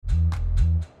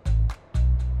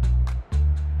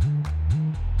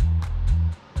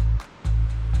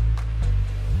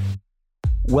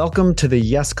Welcome to the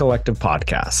Yes Collective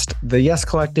podcast. The Yes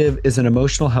Collective is an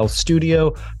emotional health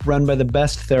studio run by the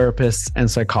best therapists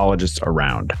and psychologists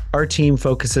around. Our team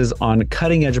focuses on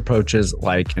cutting-edge approaches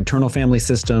like internal family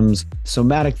systems,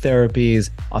 somatic therapies,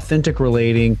 authentic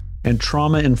relating, and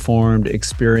trauma-informed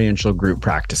experiential group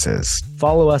practices.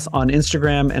 Follow us on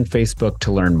Instagram and Facebook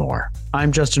to learn more.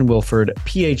 I'm Justin Wilford,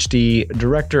 PhD,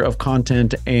 Director of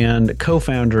Content, and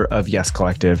co-founder of Yes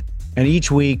Collective. And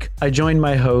each week, I join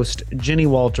my host, Jenny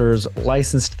Walters,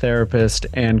 licensed therapist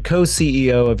and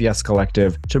co-CEO of Yes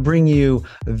Collective, to bring you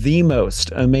the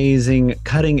most amazing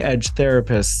cutting-edge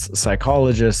therapists,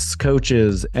 psychologists,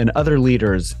 coaches, and other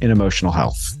leaders in emotional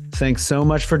health. Thanks so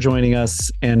much for joining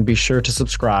us, and be sure to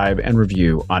subscribe and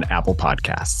review on Apple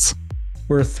Podcasts.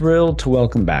 We're thrilled to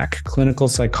welcome back clinical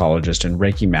psychologist and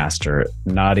Reiki master,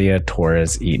 Nadia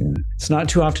Torres-Eaton. It's not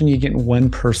too often you get in one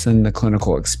person the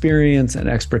clinical experience and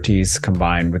expertise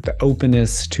combined with the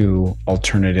openness to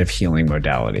alternative healing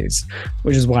modalities,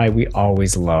 which is why we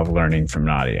always love learning from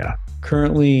Nadia.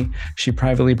 Currently, she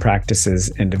privately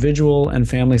practices individual and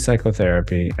family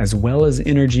psychotherapy, as well as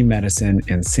energy medicine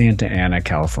in Santa Ana,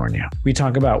 California. We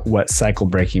talk about what cycle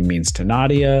breaking means to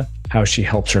Nadia, how she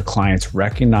helps her clients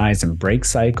recognize and break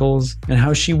cycles, and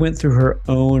how she went through her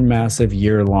own massive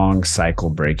year-long cycle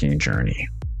breaking journey.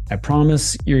 I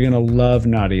promise you're going to love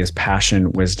Nadia's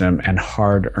passion, wisdom, and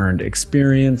hard-earned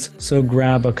experience. So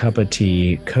grab a cup of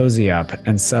tea, cozy up,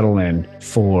 and settle in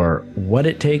for what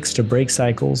it takes to break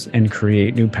cycles and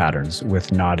create new patterns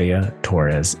with Nadia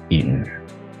Torres-Eaton.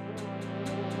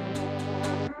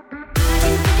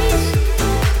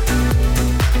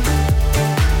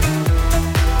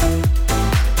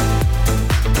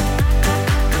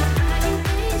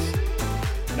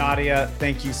 Nadia,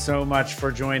 thank you so much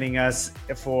for joining us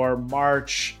for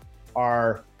March,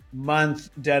 our month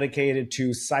dedicated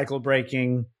to cycle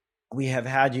breaking. We have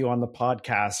had you on the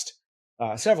podcast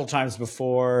several times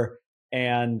before,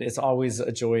 and it's always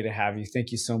a joy to have you.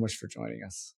 Thank you so much for joining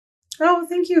us. Oh,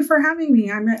 thank you for having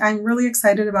me. I'm really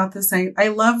excited about this. I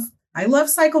love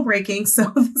cycle breaking,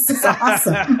 so this is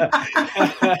awesome.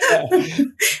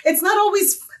 It's not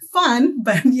always fun,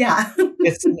 but yeah.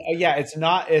 It's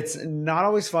not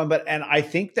always fun, and I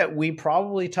think that we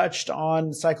probably touched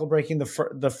on cycle breaking the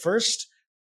first,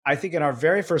 I think, in our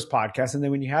very first podcast, and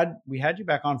then when we had you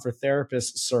back on for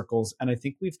therapist circles, and I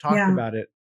think we've talked about it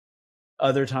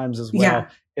other times as well. Yeah.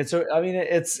 It's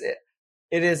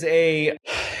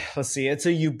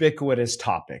a ubiquitous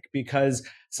topic, because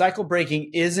cycle breaking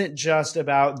isn't just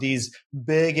about these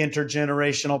big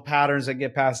intergenerational patterns that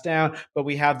get passed down, but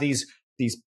we have these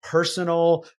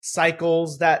personal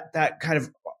cycles that kind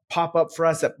of pop up for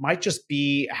us that might just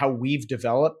be how we've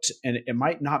developed, and it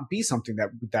might not be something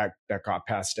that got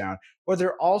passed down. Or there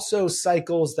are also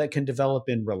cycles that can develop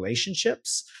in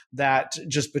relationships that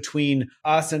just between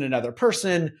us and another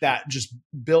person that just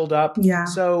build up. Yeah.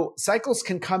 So cycles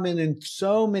can come in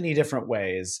so many different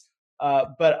ways.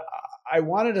 But I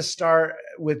wanted to start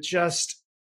with just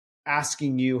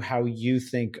asking you how you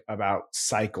think about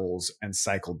cycles and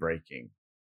cycle breaking.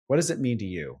 What does it mean to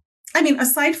you? I mean,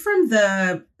 aside from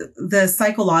the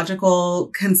psychological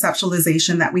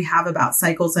conceptualization that we have about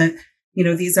cycles, and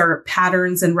these are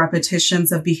patterns and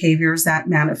repetitions of behaviors that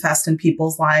manifest in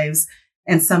people's lives,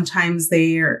 and sometimes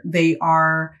they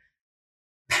are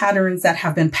patterns that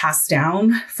have been passed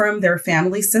down from their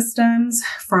family systems,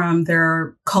 from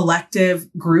their collective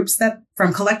groups that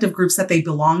they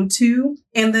belong to,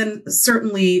 and then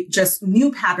certainly just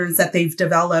new patterns that they've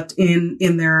developed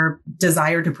in their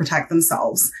desire to protect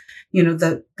themselves.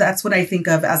 That's what I think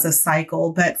of as a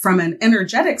cycle. But from an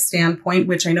energetic standpoint,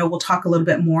 which I know we'll talk a little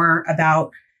bit more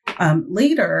about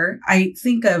later, I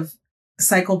think of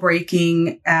cycle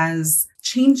breaking as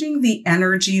changing the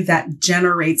energy that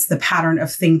generates the pattern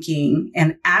of thinking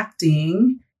and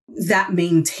acting that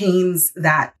maintains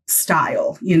that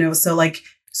style,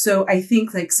 So I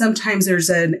think sometimes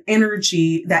there's an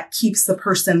energy that keeps the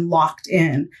person locked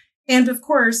in. And of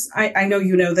course, I know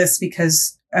you know this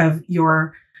because of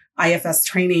your IFS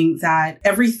training, that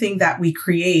everything that we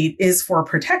create is for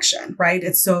protection, right?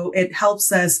 It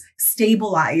helps us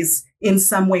stabilize in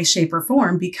some way, shape, or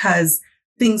form, because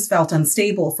things felt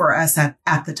unstable for us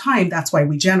at the time. That's why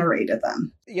we generated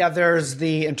them. Yeah, there's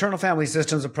the internal family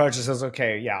systems approach that says,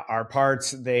 okay, yeah, our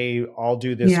parts, they all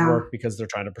do this work because they're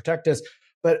trying to protect us.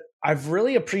 But I've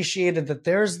really appreciated that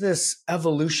there's this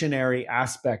evolutionary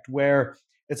aspect where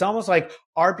it's almost like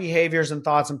our behaviors and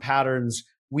thoughts and patterns,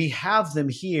 we have them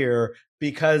here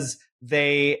because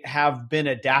they have been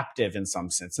adaptive in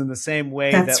some sense, in the same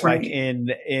way That's that like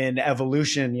right. in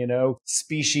evolution,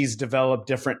 species develop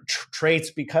different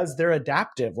traits because they're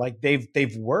adaptive. Like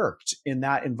they've worked in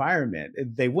that environment.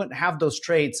 They wouldn't have those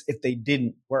traits if they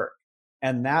didn't work.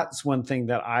 And that's one thing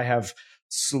that I have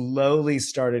slowly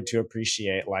started to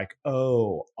appreciate, like,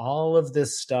 oh, all of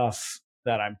this stuff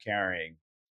that I'm carrying,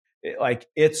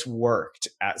 it's worked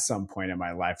at some point in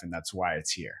my life, and that's why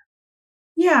it's here.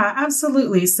 Yeah,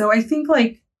 absolutely. So I think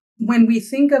like when we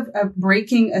think of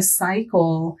breaking a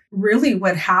cycle, really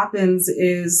what happens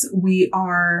is we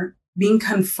are being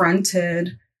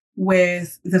confronted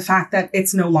with the fact that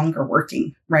it's no longer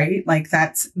working, right? Like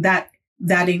that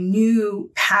a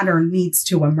new pattern needs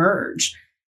to emerge.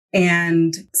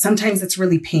 And sometimes it's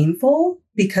really painful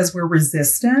because we're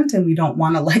resistant and we don't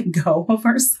want to let go of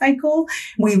our cycle.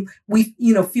 We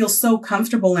feel so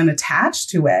comfortable and attached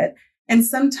to it. And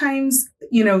sometimes,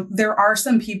 there are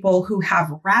some people who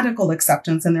have radical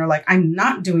acceptance and they're like, I'm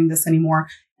not doing this anymore.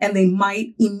 And they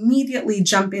might immediately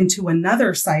jump into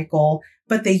another cycle,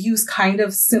 but they use kind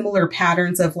of similar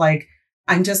patterns of like,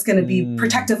 I'm just going to be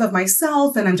protective of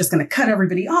myself and I'm just going to cut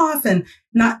everybody off. And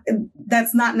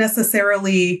that's not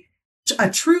necessarily a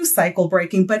true cycle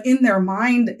breaking, but in their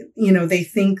mind, they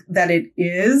think that it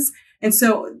is. And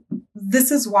so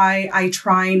this is why I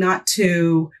try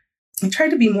to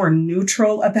be more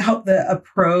neutral about the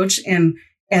approach and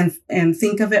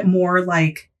think of it more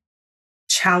like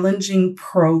challenging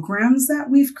programs that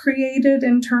we've created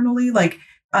internally. Like,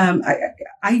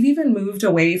 I've even moved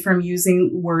away from using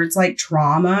words like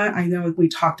trauma. I know we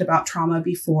talked about trauma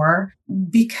before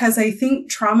because I think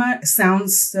trauma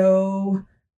sounds so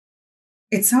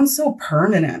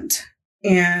permanent.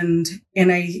 And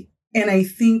I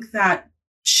think that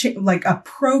like a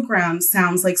program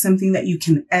sounds like something that you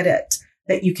can edit,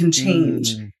 that you can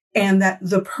change, and that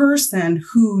the person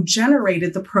who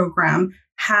generated the program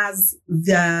has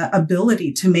the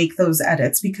ability to make those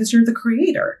edits because you're the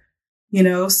creator,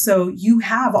 so you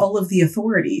have all of the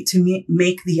authority to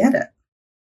make the edit.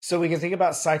 So we can think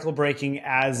about cycle breaking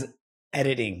as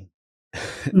editing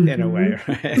in a way,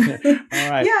 right? All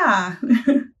right. Yeah.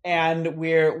 And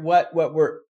what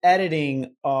we're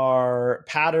editing are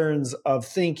patterns of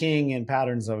thinking and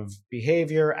patterns of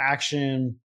behavior,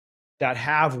 action that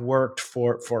have worked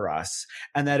for us.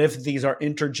 And that if these are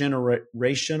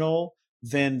intergenerational,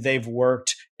 then they've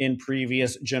worked in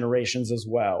previous generations as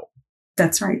well.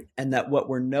 That's right. And that what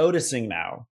we're noticing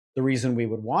now, the reason we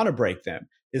would want to break them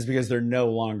is because they're no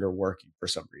longer working for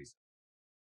some reason.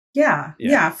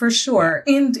 Yeah, for sure.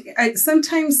 Yeah. And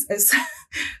sometimes this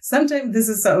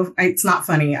is it's not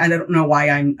funny. I don't know why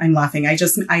I'm laughing. I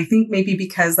think maybe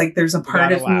because like there's a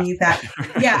part of me that,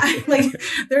 like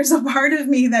there's a part of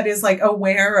me that is like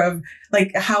aware of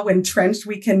like how entrenched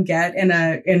we can get in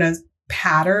a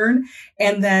pattern.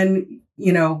 And then,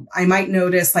 I might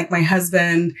notice like my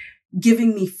husband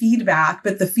giving me feedback,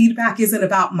 but the feedback isn't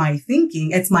about my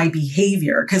thinking, it's my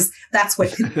behavior, because that's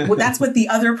what the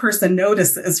other person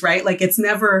notices, right? Like it's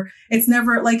never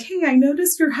like, hey, I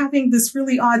noticed you're having this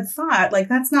really odd thought. Like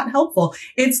that's not helpful.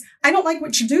 It's, I don't like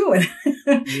what you're doing.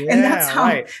 And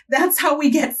that's how we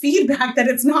get feedback that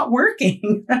it's not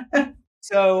working.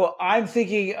 So I'm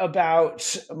thinking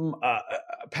about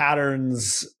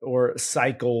patterns or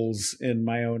cycles in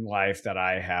my own life that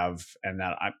I have, and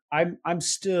that I'm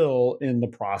still in the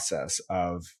process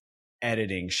of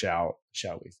editing, shall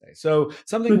we say? So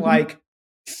something like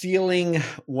feeling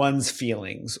one's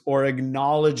feelings or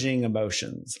acknowledging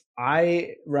emotions.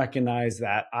 I recognize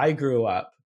that I grew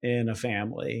up in a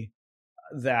family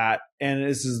that, and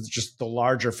this is just the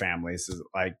larger family. This is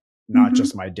like not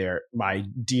just my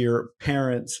dear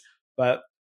parents, but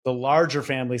the larger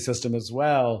family system as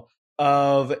well,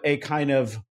 of a kind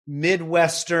of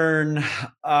Midwestern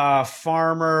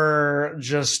farmer,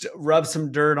 just rub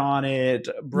some dirt on it,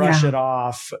 brush it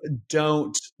off.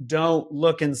 Don't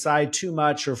look inside too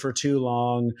much or for too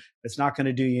long. It's not going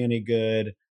to do you any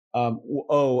good.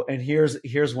 And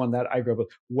here's one that I grew up with.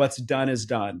 What's done is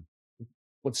done.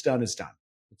 What's done is done.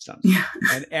 Yeah.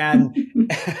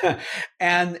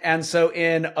 And so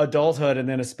in adulthood, and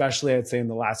then especially I'd say in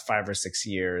the last 5 or 6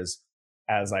 years,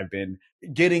 as I've been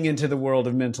getting into the world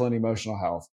of mental and emotional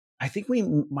health, I think we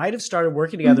might have started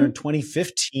working together in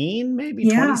 2015, maybe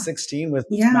 2016 with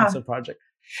this massive project,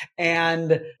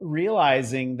 and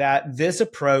realizing that this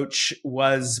approach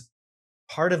was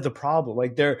part of the problem.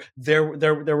 Like there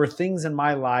were things in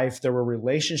my life, there were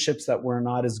relationships that were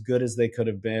not as good as they could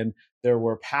have been. There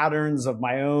were patterns of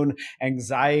my own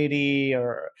anxiety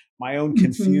or my own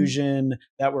confusion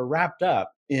that were wrapped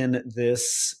up in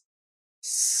this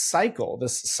cycle,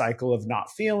 this cycle of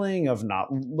not feeling, of not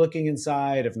looking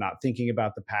inside, of not thinking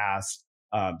about the past,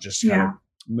 just kind of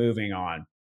moving on.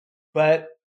 But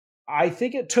I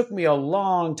think it took me a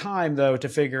long time, though, to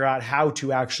figure out how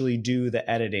to actually do the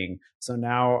editing. So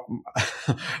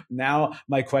now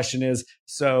my question is,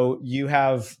 so you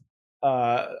have,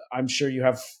 I'm sure you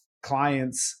have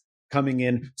clients coming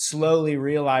in slowly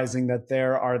realizing that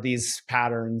there are these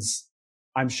patterns.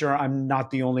 I'm sure I'm not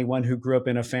the only one who grew up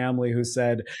in a family who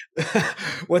said,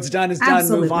 what's done is done,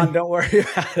 move on, don't worry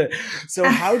about it. So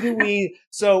how do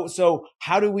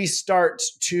we start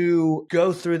to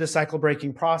go through the cycle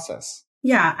breaking process?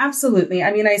 Yeah, absolutely.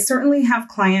 I mean, I certainly have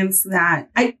clients that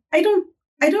I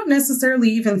don't necessarily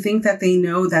even think that they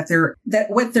know that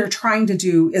what they're trying to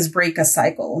do is break a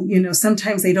cycle.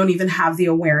 Sometimes they don't even have the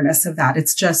awareness of that.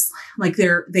 It's just like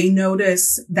they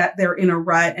notice that they're in a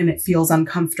rut and it feels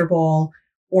uncomfortable,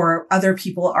 or other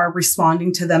people are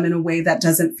responding to them in a way that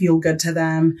doesn't feel good to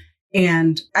them.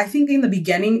 And I think in the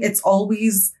beginning, it's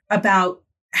always about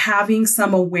having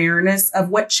some awareness of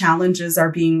what challenges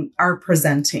are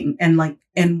presenting,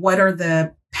 and what are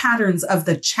the patterns of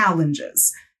the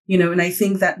challenges, and I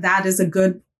think that is a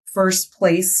good first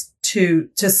place to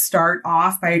start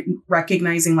off by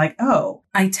recognizing oh,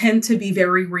 I tend to be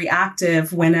very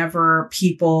reactive whenever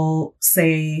people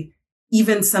say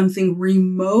even something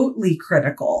remotely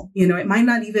critical. It might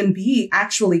not even be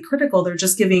actually critical. They're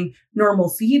just giving normal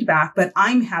feedback, but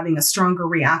I'm having a stronger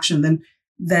reaction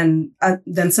than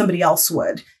somebody else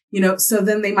would. So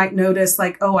then they might notice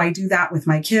oh, I do that with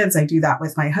my kids. I do that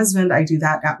with my husband. I do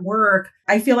that at work.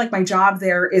 I feel like my job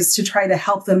there is to try to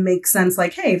help them make sense.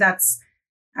 Hey,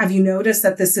 have you noticed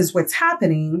that this is what's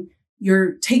happening?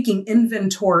 You're taking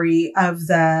inventory of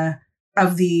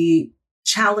the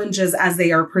challenges as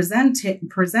they are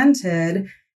presented.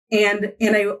 And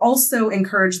I also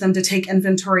encourage them to take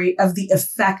inventory of the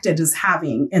effect it is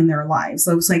having in their lives.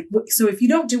 So it's so if you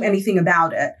don't do anything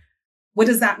about it, what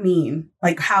does that mean?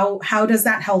 How does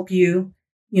that help you?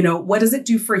 What does it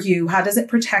do for you? How does it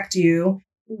protect you?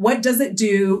 What does it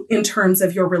do in terms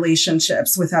of your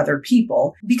relationships with other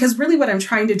people? Because really what I'm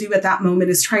trying to do at that moment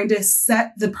is trying to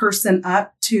set the person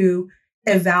up to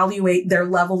evaluate their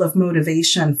level of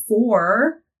motivation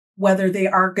for whether they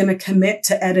are going to commit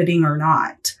to editing or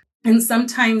not. And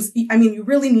sometimes, you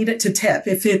really need it to tip.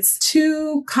 If it's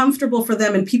too comfortable for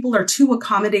them and people are too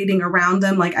accommodating around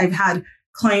them, I've had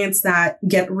clients that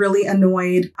get really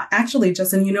annoyed. Actually,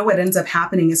 Justin, what ends up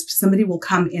happening is somebody will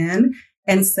come in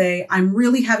and say, I'm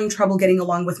really having trouble getting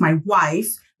along with my wife.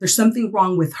 There's something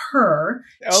wrong with her.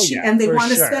 And they want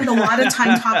to spend a lot of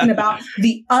time talking about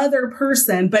the other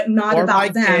person, but not or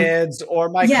about them. Or my kids, or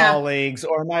my colleagues,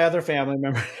 or my other family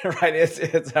member, right?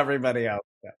 It's everybody else.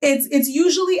 Yeah. It's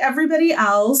usually everybody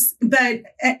else,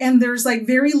 and there's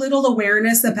very little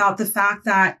awareness about the fact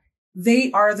that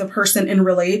they are the person in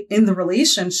the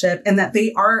relationship, and that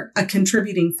they are a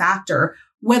contributing factor.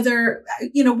 Whether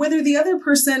the other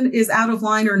person is out of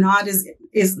line or not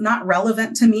is not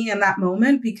relevant to me in that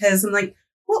moment, because I'm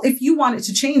well, if you want it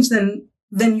to change,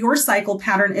 then your cycle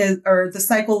pattern or the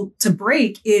cycle to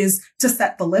break is to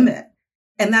set the limit.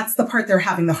 And that's the part they're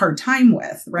having the hard time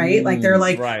with, right? They're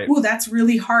right. Oh, that's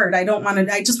really hard.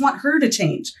 I just want her to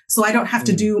change so I don't have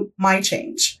to do my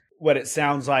change. What it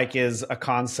sounds like is a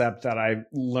concept that I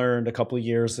learned a couple of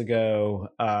years ago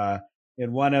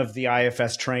in one of the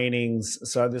IFS trainings.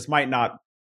 So this might not,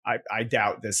 I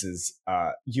doubt this is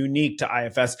unique to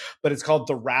IFS, but it's called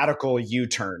the radical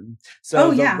U-turn.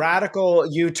 So radical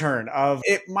U-turn of,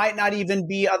 it might not even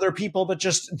be other people, but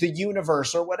just the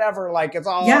universe or whatever. It's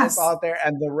all it's out there.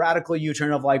 And the radical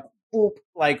U-turn of oop,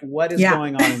 what is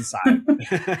going on inside?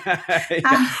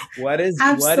 What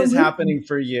is happening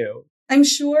for you? I'm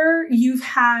sure you've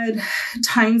had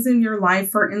times in your life,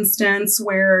 for instance,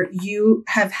 where you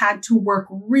have had to work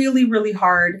really, really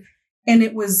hard, and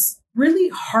it was really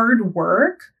hard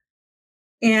work.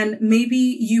 And maybe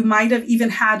you might have even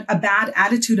had a bad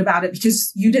attitude about it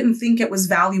because you didn't think it was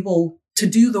valuable to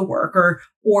do the work,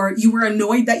 or you were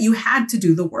annoyed that you had to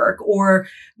do the work, or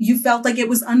you felt like it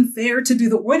was unfair to do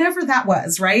whatever that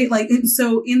was, right? And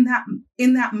so in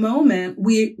that moment,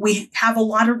 we have a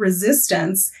lot of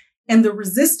resistance. And the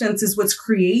resistance is what's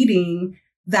creating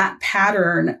that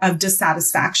pattern of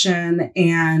dissatisfaction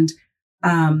and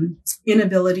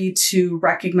inability to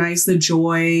recognize the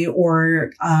joy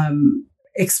or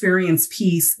experience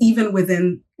peace, even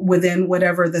within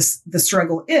whatever the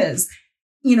struggle is.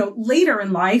 Later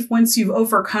in life, once you've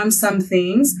overcome some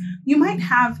things, you might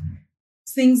have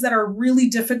things that are really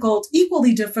difficult,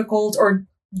 equally difficult, or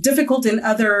difficult in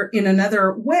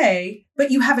another way,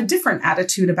 but you have a different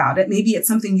attitude about it. Maybe it's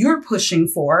something you're pushing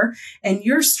for and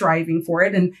you're striving for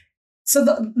it. And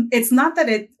so it's not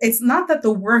that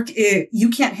the work you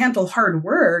can't handle hard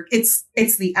work. It's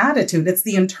the attitude. It's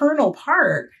the internal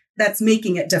part that's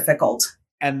making it difficult.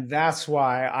 And that's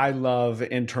why I love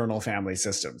internal family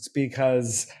systems,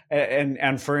 because,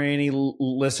 and for any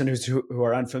listeners who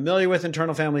are unfamiliar with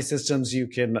internal family systems, you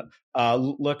can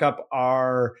look up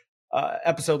our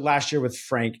episode last year with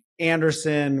Frank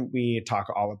Anderson. We talk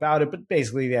all about it, but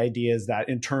basically the idea is that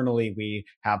internally we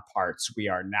have parts. We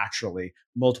are naturally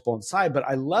multiple inside, but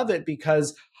I love it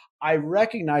because I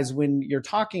recognize when you're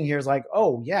talking here is like,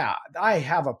 oh yeah, I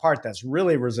have a part that's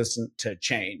really resistant to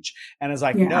change. And it's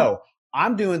like, no,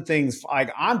 I'm doing things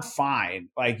like I'm fine.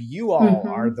 Like you all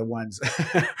are the ones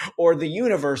or the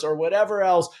universe or whatever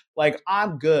else. Like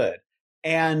I'm good.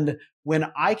 And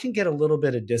when I can get a little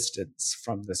bit of distance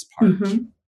from this part,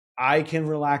 I can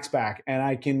relax back and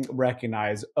I can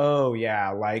recognize, oh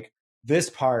yeah, like this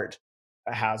part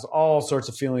has all sorts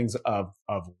of feelings of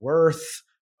worth,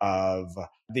 of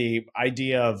the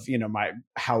idea of,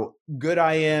 how good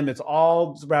I am. It's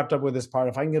all wrapped up with this part.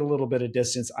 If I can get a little bit of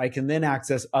distance, I can then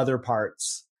access other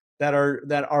parts that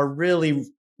are really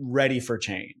ready for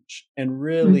change and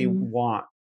really want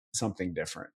something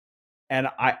different. And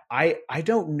I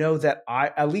don't know that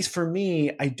at least for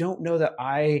me, I don't know that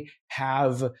I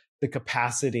have the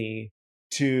capacity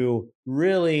to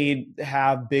really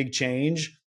have big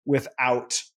change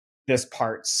without this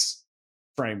parts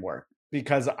framework.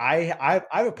 Because I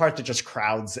have a part that just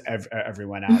crowds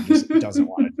everyone out, just doesn't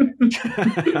want to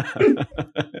change.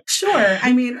 Sure.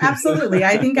 I mean, absolutely.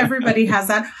 I think everybody has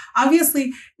that.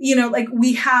 Obviously, like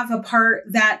we have a part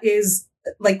that is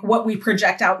like what we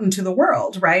project out into the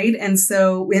world, right? And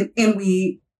so,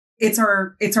 it's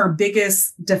our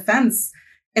biggest defense.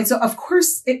 And so, of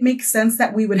course, it makes sense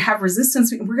that we would have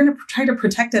resistance. We're going to try to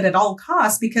protect it at all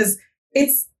costs because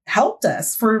it's helped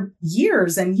us for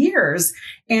years and years.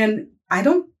 And I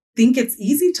don't think it's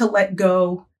easy to let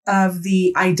go of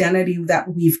the identity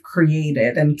that we've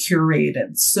created and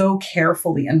curated so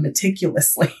carefully and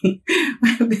meticulously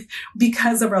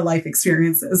because of our life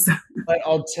experiences. But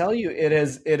I'll tell you, it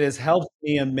has helped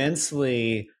me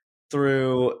immensely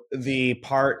through the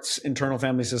parts internal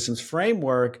family systems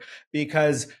framework,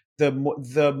 because the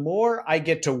more I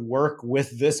get to work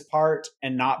with this part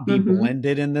and not be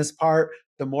blended in this part,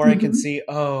 the more I can see,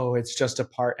 oh, it's just a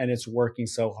part and it's working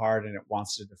so hard and it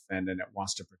wants to defend and it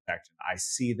wants to protect. And I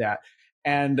see that.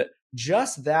 And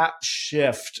just that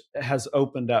shift has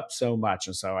opened up so much.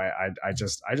 And so I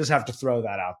just have to throw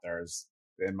that out there as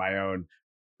in my own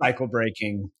cycle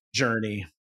breaking journey.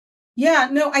 Yeah,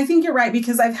 no, I think you're right,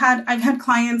 because I've had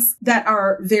clients that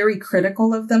are very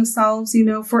critical of themselves,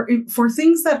 for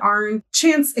things that aren't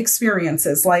chance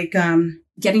experiences, like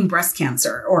getting breast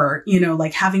cancer or,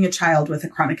 like having a child with a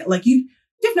chronic, like you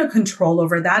have no control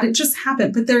over that. It just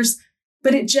happened.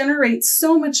 But it generates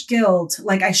so much guilt.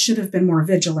 Like I should have been more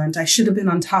vigilant. I should have been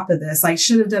on top of this. I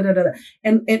should have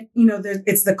And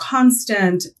it's the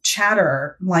constant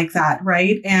chatter like that.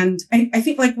 Right. And I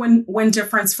think like one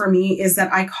difference for me is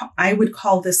that I would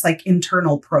call this like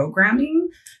internal programming,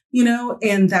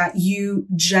 and that you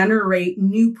generate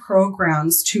new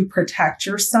programs to protect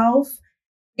yourself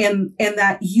and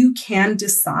that you can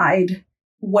decide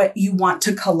what you want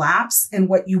to collapse and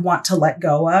what you want to let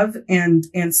go of and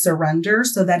surrender,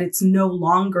 so that it's no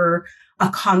longer a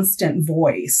constant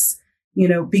voice,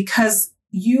 because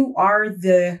you are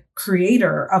the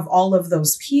creator of all of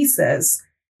those pieces.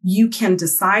 You can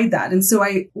decide that. And so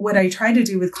what I try to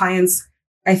do with clients,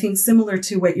 I think similar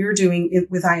to what you're doing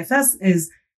with IFS, is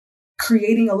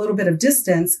creating a little bit of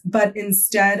distance, but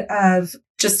instead of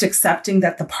just accepting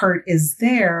that the part is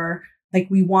there, like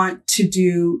we want to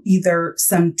do either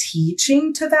some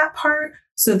teaching to that part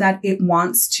so that it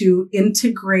wants to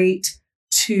integrate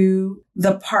to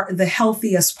the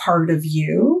healthiest part of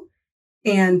you.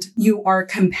 And you are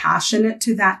compassionate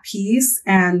to that piece.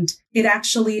 And it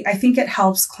actually, I think it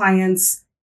helps clients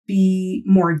be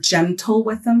more gentle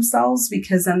with themselves,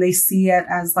 because then they see it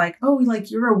as like, oh, like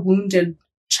you're a wounded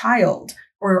child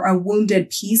or a wounded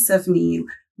piece of me.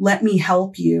 Let me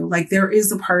help you. Like there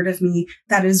is a part of me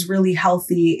that is really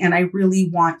healthy and I really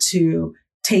want to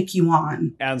take you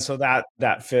on. And so that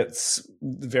fits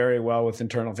very well with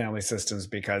internal family systems,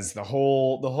 because the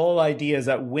whole idea is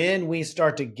that when we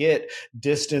start to get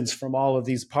distance from all of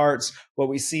these parts, what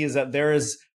we see is that there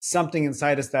is something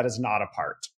inside us that is not a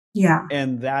part. Yeah.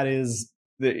 And that is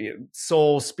the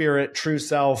soul, spirit, true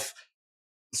self,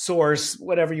 source,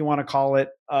 whatever you want to call it.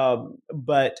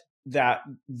 But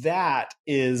that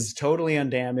is totally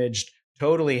undamaged,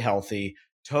 totally healthy,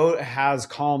 has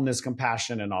calmness,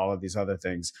 compassion, and all of these other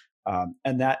things.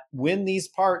 And that when these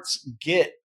parts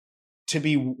get to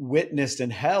be witnessed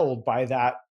and held by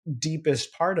that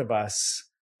deepest part of us,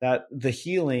 that the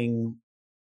healing,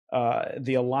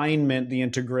 the alignment, the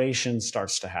integration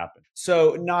starts to happen.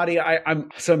 So Nadia,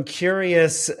 I'm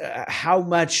curious how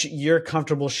much you're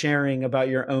comfortable sharing about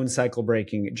your own cycle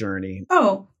breaking journey.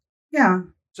 Oh, yeah.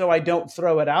 So I don't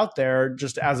throw it out there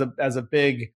just as a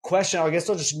big question. I guess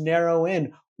I'll just narrow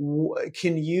in.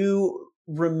 Can you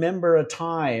remember a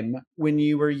time when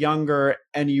you were younger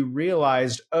and you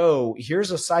realized, oh,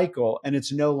 here's a cycle and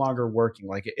it's no longer working?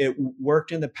 Like it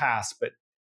worked in the past, but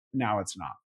now it's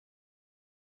not.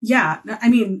 Yeah. I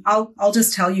mean, I'll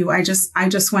just tell you, I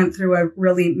just went through a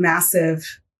really massive,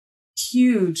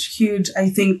 huge, I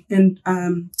think,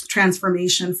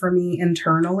 transformation for me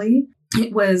internally.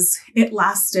 It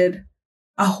lasted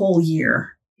a whole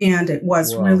year, and it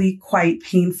was really quite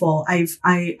painful.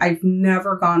 I've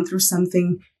never gone through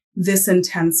something this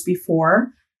intense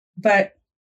before, but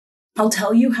I'll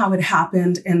tell you how it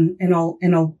happened, and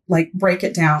I'll like break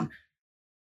it down.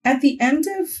 At the end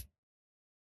of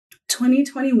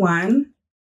 2021,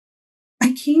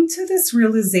 I came to this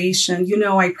realization,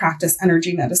 I practice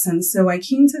energy medicine. So I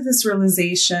came to this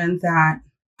realization that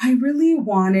I really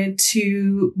wanted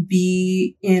to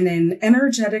be in an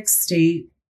energetic state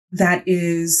that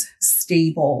is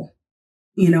stable,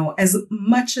 as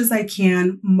much as I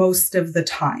can most of the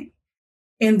time.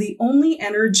 And the only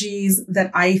energies that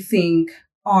I think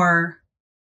are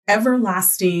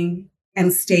everlasting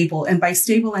and stable, and by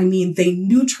stable, I mean they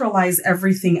neutralize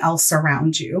everything else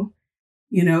around you,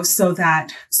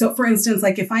 so for instance,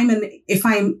 like if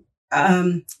I'm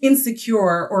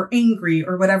insecure or angry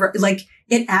or whatever, like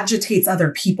it agitates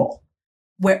other people.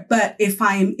 But if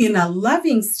I'm in a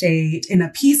loving state, in a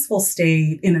peaceful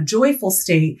state, in a joyful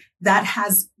state, that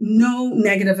has no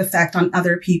negative effect on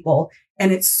other people.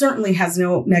 And it certainly has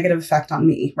no negative effect on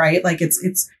me, right? Like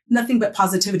it's nothing but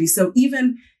positivity. So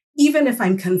even if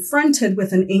I'm confronted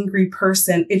with an angry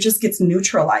person, it just gets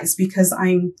neutralized because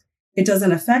it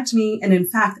doesn't affect me. And in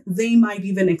fact, they might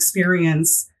even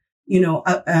experience,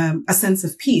 a sense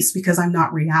of peace because I'm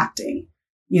not reacting,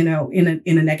 in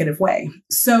a negative way.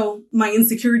 So my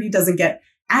insecurity doesn't get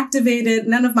activated.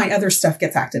 None of my other stuff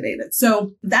gets activated.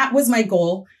 So that was my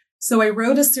goal. So I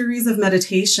wrote a series of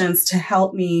meditations to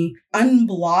help me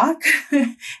unblock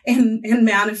and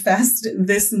manifest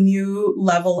this new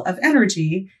level of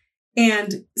energy.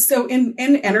 And so in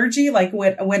energy, like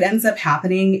what ends up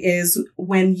happening is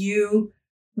when you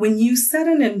set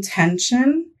an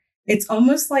intention, it's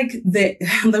almost like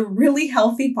the really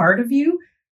healthy part of you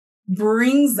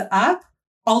brings up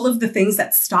all of the things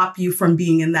that stop you from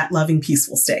being in that loving,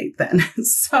 peaceful state then.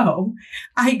 So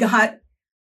I got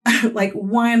like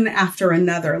one after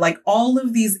another, like all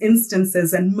of these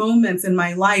instances and moments in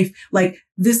my life, like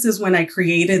this is when I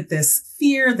created this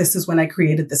fear. This is when I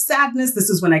created this sadness. This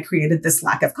is when I created this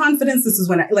lack of confidence. This is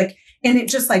when and it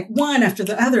just like one after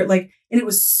the other, like, and it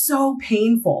was so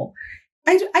painful.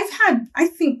 I've had, I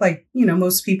think like,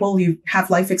 most people, you have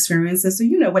life experiences. So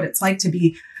you know what it's like to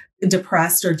be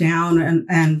depressed or down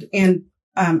and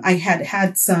I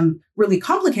had some really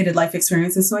complicated life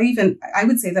experiences. So I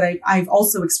would say that I've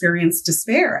also experienced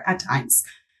despair at times.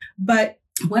 But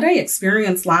what I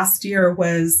experienced last year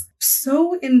was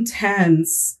so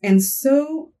intense and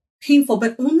so painful,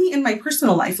 but only in my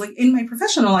personal life. Like in my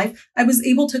professional life, I was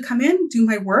able to come in, do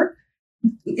my work,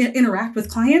 interact with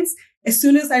clients. As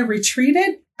soon as I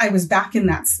retreated, I was back in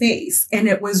that space. And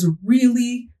it was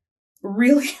really,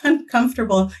 really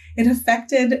uncomfortable. It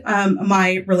affected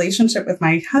my relationship with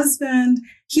my husband.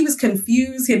 He was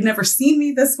confused. He had never seen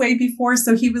me this way before.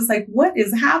 So he was like, what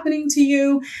is happening to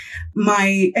you?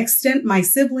 My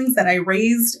siblings that I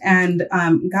raised and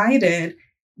guided,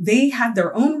 they had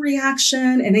their own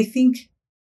reaction. And I think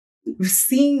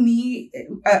seeing me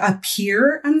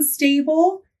appear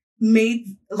unstable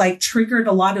triggered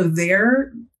a lot of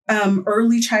their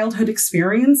early childhood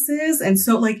experiences. And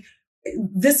so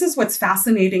this is what's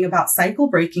fascinating about cycle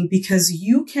breaking, because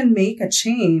you can make a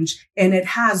change and it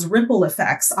has ripple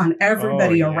effects on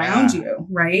everybody around you,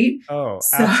 right? Oh,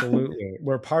 so, absolutely.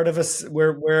 We're part of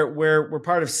we're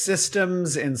part of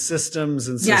systems and systems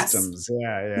and systems.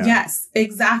 Yeah. Yes,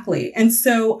 exactly. And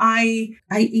so I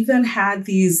even had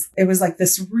it was like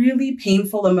this really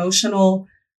painful, emotional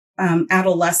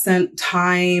adolescent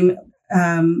time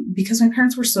because my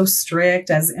parents were so strict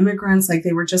as immigrants. Like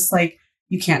they were just like,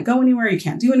 you can't go anywhere. You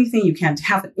can't do anything. You can't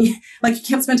you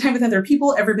can't spend time with other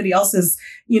people. Everybody else is,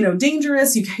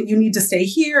 dangerous. You need to stay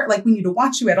here. Like we need to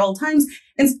watch you at all times.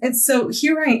 And so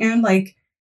here I am,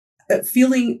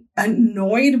 feeling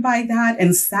annoyed by that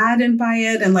and saddened by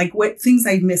it, and like what things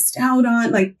I missed out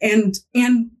on, like, and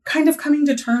kind of coming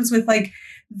to terms with like,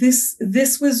 this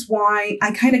was why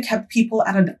I kind of kept people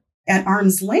at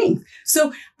arm's length.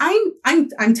 So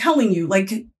I'm telling you, like,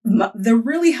 the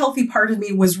really healthy part of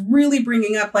me was really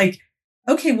bringing up like,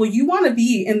 okay, well, you want to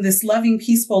be in this loving,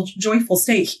 peaceful, joyful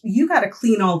state. You got to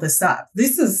clean all this up.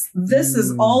 This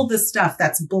is all the stuff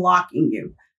that's blocking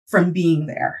you from being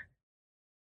there.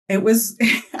 It was,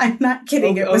 I'm not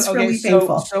kidding. It was really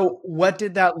painful. So what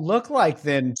did that look like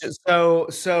then?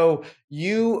 So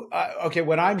you, okay,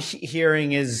 what I'm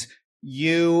hearing is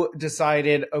you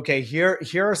decided, okay, here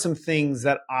are some things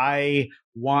that I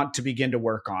want to begin to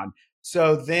work on.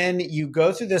 So then you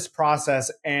go through this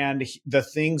process and the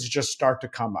things just start to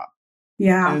come up.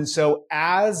 Yeah. And so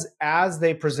as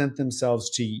they present themselves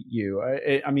to you,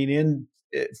 I mean, in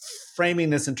framing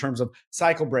this in terms of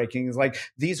cycle breaking is like,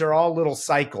 these are all little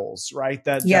cycles, right?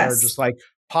 That are just like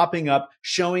popping up,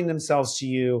 showing themselves to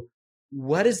you.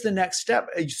 What is the next step?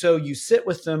 So you sit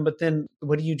with them, but then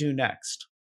what do you do next?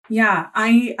 Yeah,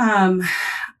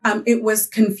 it was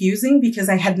confusing because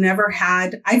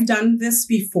I've done this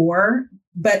before,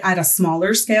 but at a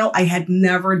smaller scale. I had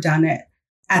never done it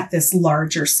at this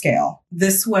larger scale.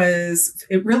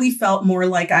 It really felt more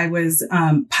like I was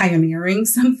pioneering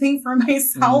something for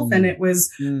myself, and it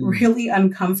was really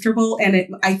uncomfortable.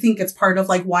 And I think it's part of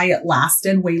like why it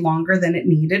lasted way longer than it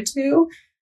needed to.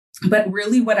 But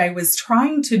really what I was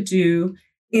trying to do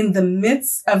in the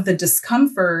midst of the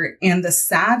discomfort and the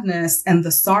sadness and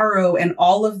the sorrow and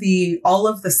all of the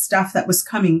stuff that was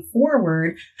coming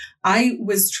forward, I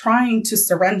was trying to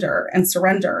surrender and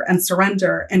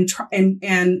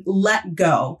let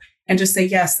go and just say,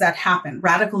 yes, that happened.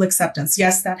 Radical acceptance.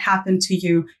 Yes, that happened to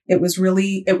you. It was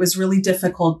really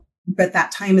difficult, but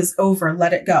that time is over.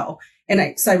 Let it go.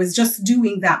 And so I was just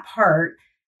doing that part,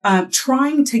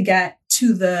 trying to get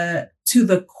to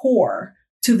the core,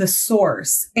 to the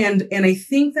source. And I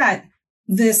think that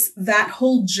that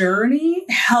whole journey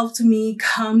helped me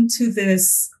come to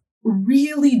this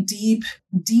really deep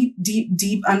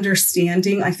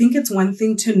understanding. I think it's one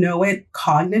thing to know it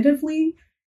cognitively,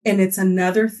 and it's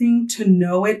another thing to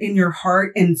know it in your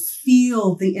heart and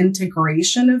feel the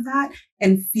integration of that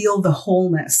and feel the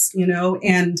wholeness,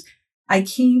 and I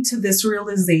came to this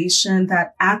realization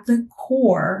that at the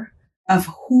core of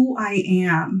who I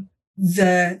am,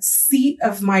 the seat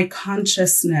of my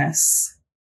consciousness,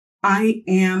 I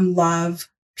am love,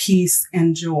 peace,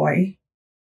 and joy.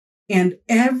 And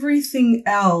everything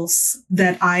else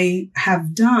that I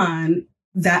have done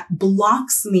that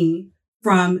blocks me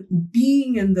from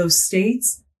being in those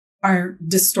states are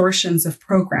distortions of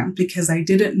program, because I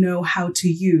didn't know how to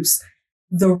use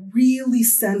the really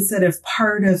sensitive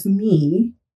part of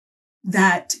me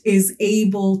that is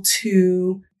able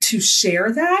to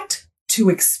share that, to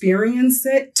experience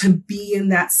it, to be in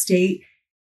that state.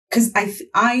 Because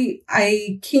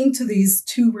I came to these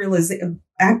two realizations.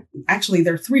 Actually,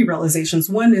 there are three realizations.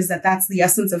 One is that that's the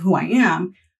essence of who I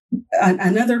am.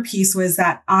 Another piece was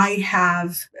that I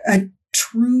have a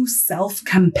true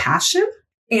self-compassion,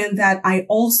 and that I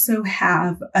also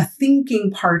have a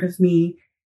thinking part of me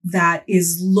that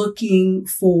is looking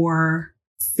for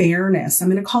fairness. I'm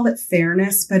going to call it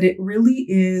fairness, but it really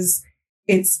is,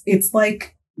 it's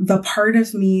like the part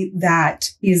of me that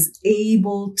is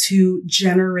able to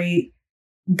generate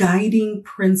guiding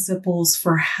principles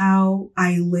for how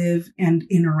I live and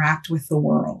interact with the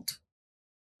world.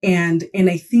 And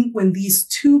I think when these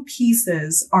two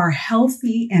pieces are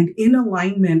healthy and in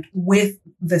alignment with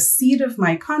the seed of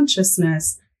my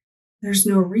consciousness, there's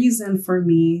no reason for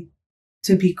me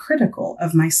to be critical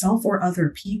of myself or other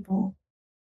people.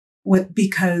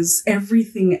 Because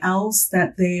everything else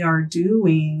that they are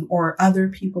doing or other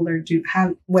people are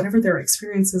whatever their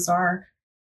experiences are,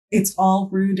 it's all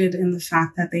rooted in the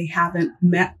fact that they haven't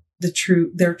met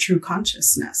their true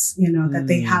consciousness, that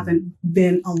they haven't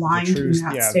been aligned in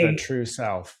that state. The true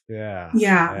self.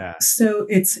 Yeah. So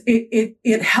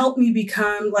it helped me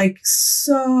become like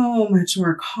so much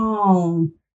more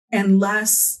calm and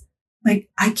less like,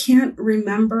 I can't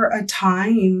remember a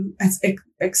time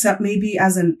except maybe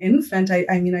as an infant.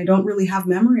 I mean, I don't really have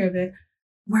memory of it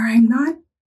where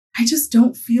I just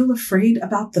don't feel afraid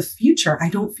about the future. I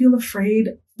don't feel afraid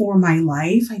for my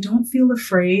life. I don't feel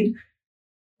afraid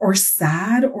or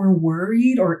sad or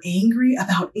worried or angry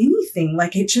about anything.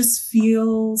 Like, it just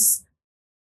feels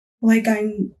like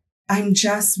I'm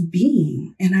just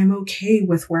being, and I'm okay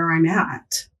with where I'm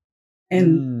at.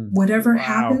 And whatever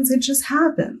happens, it just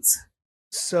happens.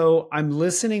 So I'm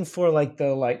listening for like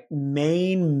the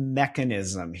main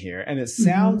mechanism here. And it Mm-hmm.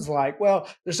 sounds like, well,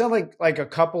 there's sound like a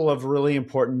couple of really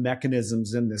important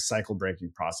mechanisms in this cycle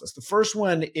breaking process. The first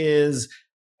one is,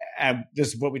 and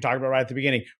this is what we talked about right at the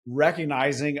beginning,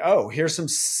 recognizing, oh, here's some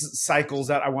cycles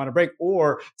that I want to break,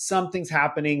 or something's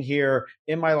happening here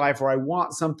in my life, or I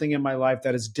want something in my life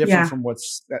that is different Yeah. from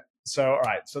what's that. So, all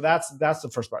right. So that's the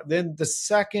first part. Then the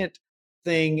second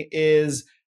thing is,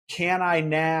 can I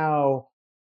now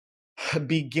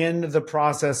begin the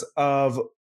process of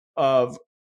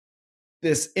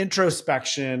this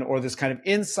introspection or this kind of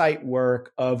insight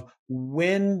work of,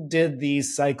 when did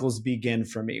these cycles begin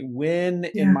for me? When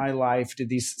in Yeah. my life did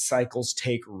these cycles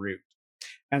take root?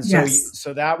 And so, Yes.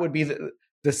 so that would be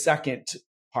the second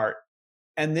part.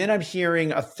 And then I'm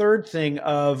hearing a third thing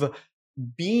of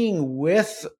being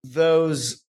with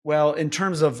those, well, in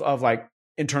terms of like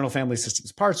internal family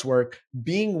systems parts work,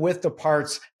 being with the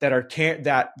parts that are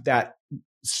that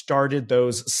started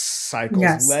those cycles,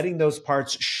 Yes. letting those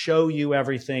parts show you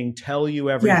everything, tell you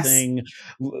Yes. everything,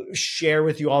 share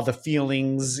with you all the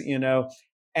feelings,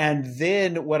 And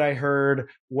then what I heard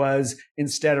was,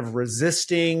 instead of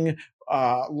resisting,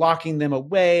 locking them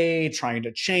away, trying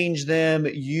to change them,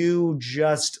 you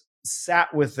just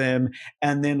sat with them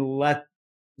and then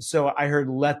so I heard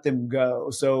let them go.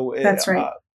 So That's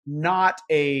right. not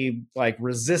a like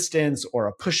resistance or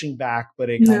a pushing back,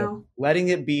 but a kind of No, letting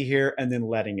it be here and then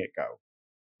letting it go.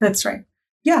 that's right.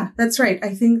 Yeah, that's right.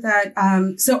 I think that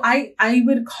so I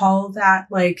would call that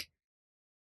like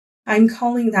I'm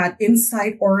calling that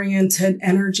insight oriented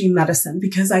energy medicine,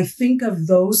 because I think of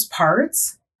those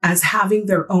parts as having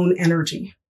their own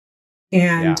energy,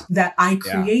 and Yeah. that I Yeah.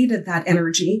 created that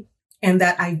energy, and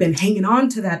that I've been hanging on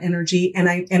to that energy. And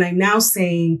I'm now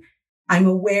saying, I'm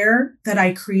aware that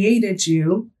I created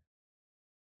you,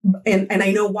 and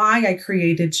I know why I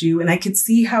created you, and I could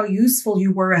see how useful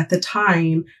you were at the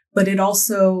time, but it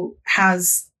also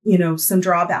has, some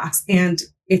drawbacks, and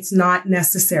it's not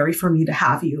necessary for me to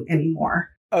have you anymore.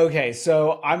 Okay,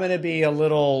 so I'm going to be a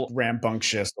little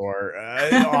rambunctious or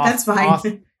That's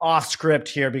fine. off script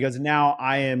here, because now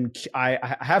I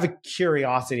have a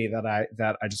curiosity that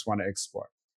I just want to explore.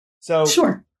 So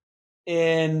Sure.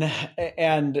 in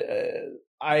and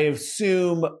I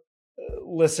assume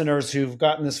listeners who've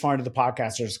gotten this far into the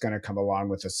podcast are just going to come along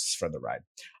with us for the ride.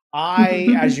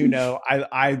 As you know,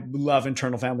 I love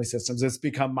internal family systems. It's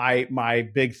become my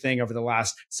big thing over the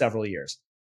last several years.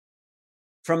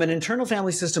 From an internal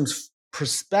family systems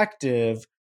perspective,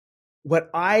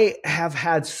 what I have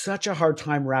had such a hard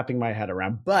time wrapping my head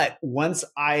around, but once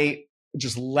I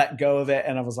just let go of it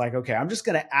and I was like, okay, I'm just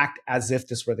going to act as if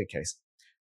this were the case.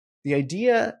 The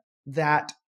idea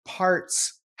that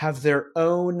parts have their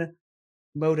own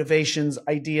motivations,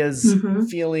 ideas, Mm-hmm.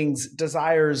 feelings,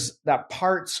 desires, that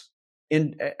parts,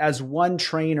 as one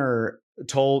trainer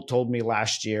told me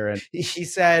last year, and he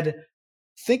said,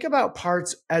 think about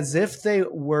parts as if they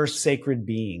were sacred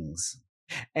beings.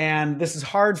 And this is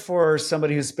hard for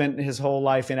somebody who's spent his whole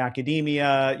life in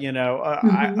academia,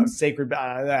 Mm-hmm. sacred,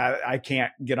 I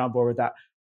can't get on board with that.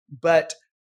 But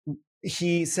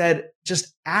he said,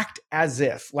 just act as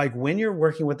if, like when you're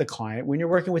working with a client, when you're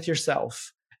working with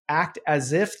yourself, act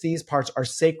as if these parts are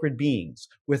sacred beings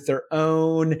with their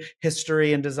own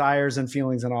history and desires and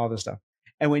feelings and all this stuff.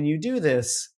 And when you do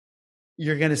this,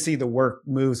 you're going to see the work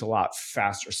moves a lot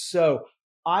faster. So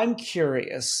I'm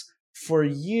curious for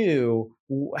you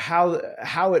how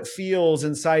it feels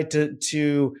inside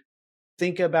to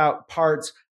think about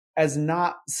parts as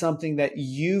not something that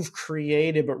you've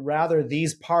created, but rather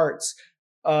these parts,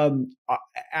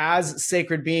 as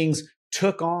sacred beings,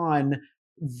 took on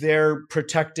their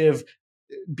protective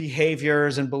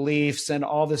behaviors and beliefs and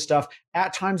all this stuff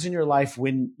at times in your life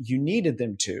when you needed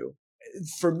them to.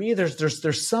 For me,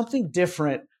 there's something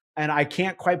different, and I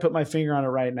can't quite put my finger on it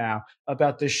right now,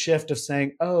 about this shift of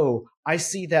saying, oh, I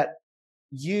see that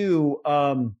you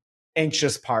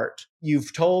anxious part,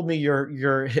 you've told me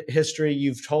your history,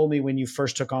 you've told me when you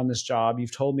first took on this job,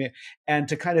 you've told me, and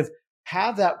to kind of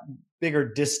have that bigger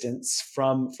distance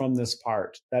from this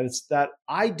part, that it's that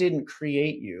I didn't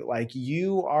create you, like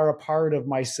you are a part of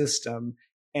my system.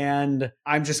 And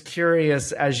I'm just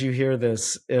curious, as you hear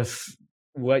this, if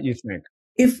what you think.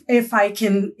 If I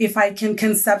can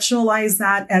conceptualize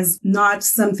that as not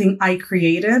something I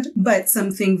created, but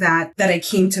something that I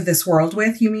came to this world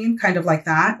with, you mean kind of like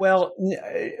that? Well,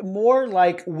 more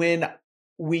like when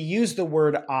we use the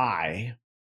word I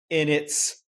in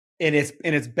its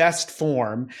best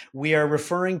form, we are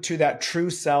referring to that true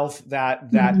self,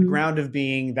 that Mm-hmm. ground of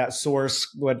being, that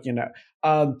source,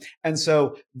 and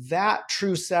so that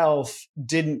true self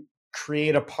didn't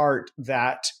create a part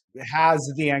that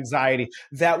has the anxiety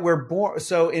that we're born.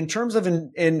 So in terms of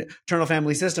an internal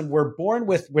family system, we're born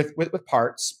with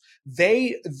parts.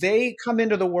 They come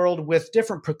into the world with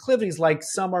different proclivities. Like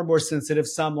some are more sensitive,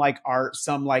 some like art,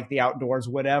 some like the outdoors,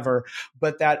 whatever.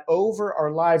 But that over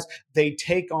our lives, they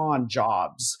take on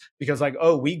jobs because like,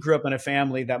 oh, we grew up in a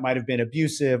family that might have been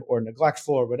abusive or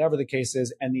neglectful or whatever the case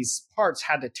is. And these parts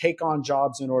had to take on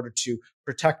jobs in order to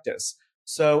protect us.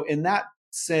 So in that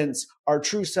sense, our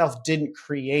true self didn't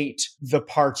create the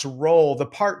part's role. The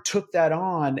part took that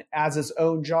on as its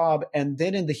own job. And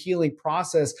then in the healing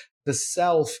process, the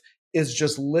self is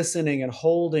just listening and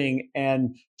holding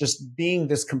and just being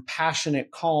this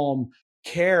compassionate, calm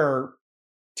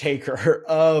caretaker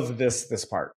of this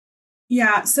part.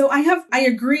 Yeah. So I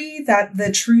agree that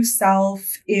the true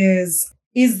self is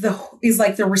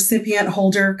like the recipient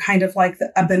holder, kind of like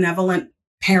a benevolent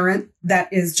parent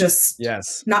that is just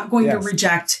not going to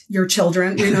reject your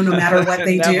children, no matter what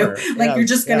they do. Like you're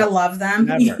just going to love them,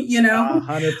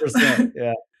 100%.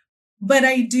 Yeah. But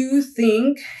I do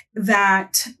think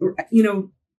that,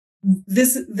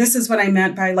 this is what I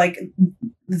meant by like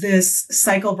this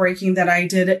cycle breaking that I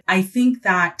did. I think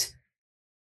that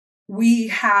we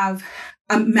have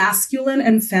a masculine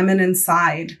and feminine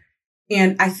side.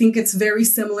 And I think it's very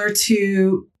similar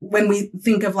to when we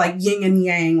think of like yin and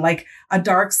yang, like a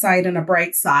dark side and a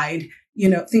bright side,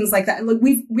 things like that. Look,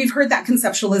 we've heard that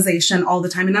conceptualization all the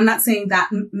time. And I'm not saying that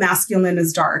masculine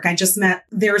is dark. I just meant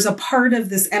there's a part of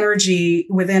this energy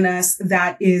within us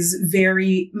that is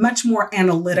very much more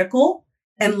analytical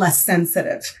and less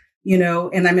sensitive,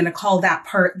 and I'm going to call that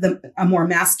part a more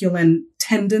masculine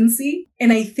tendency.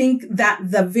 And I think that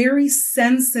the very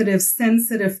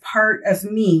sensitive part of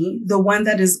me, the one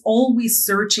that is always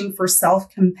searching for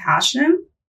self-compassion,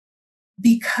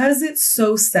 because it's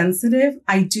so sensitive,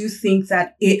 I do think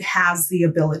that it has the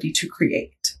ability to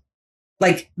create.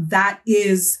 Like that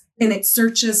is, and it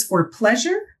searches for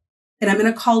pleasure. And I'm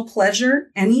going to call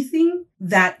pleasure anything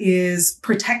that is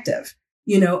protective,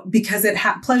 because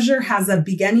pleasure has a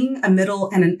beginning, a middle,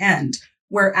 and an end.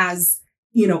 Whereas,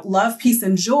 love, peace,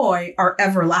 and joy are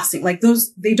everlasting. Like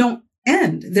those, they don't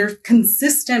end. They're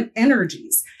consistent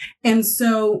energies. And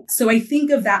so I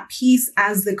think of that piece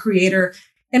as the creator.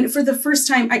 And for the first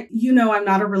time, I'm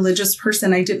not a religious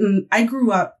person. I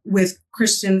grew up with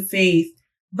Christian faith,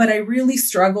 but I really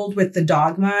struggled with the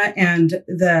dogma and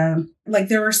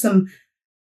there were some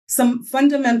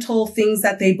fundamental things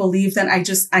that they believe that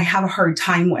I have a hard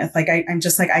time with. Like, I'm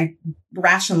just like,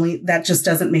 rationally, that just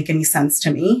doesn't make any sense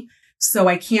to me. So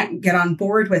I can't get on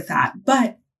board with that.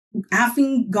 But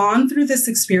having gone through this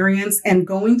experience and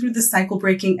going through the cycle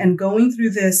breaking and going through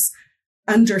this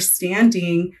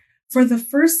understanding, for the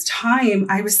first time,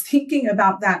 I was thinking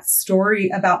about that story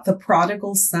about the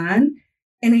prodigal son,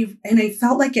 and I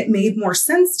felt like it made more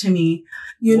sense to me,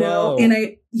 Whoa. And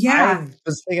I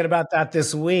was thinking about that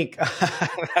this week.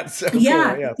 That's so cool.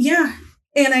 Yeah.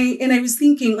 And I was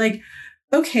thinking like,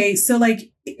 okay, so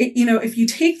like, if you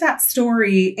take that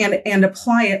story and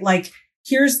apply it, like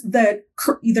there's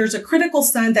a critical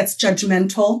son that's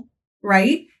judgmental,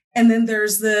 right? And then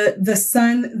there's the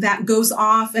son that goes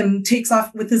off and takes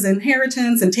off with his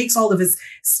inheritance and takes all of his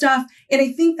stuff. And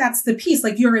I think that's the piece.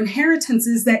 Like your inheritance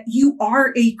is that you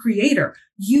are a creator.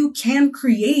 You can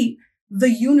create the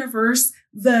universe,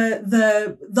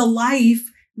 the life,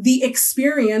 the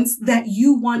experience that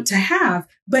you want to have.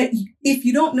 But if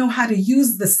you don't know how to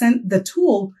use the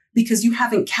tool because you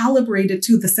haven't calibrated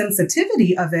to the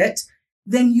sensitivity of it,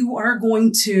 then you are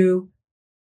going to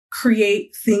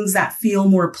create things that feel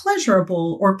more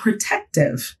pleasurable or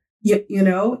protective,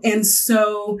 And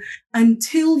so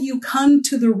until you come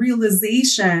to the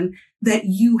realization that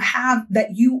you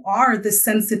are the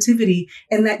sensitivity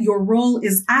and that your role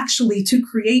is actually to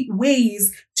create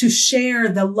ways to share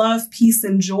the love, peace,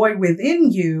 and joy within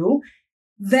you,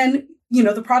 then,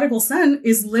 the prodigal son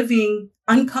is living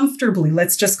uncomfortably.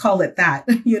 Let's just call it that,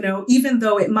 even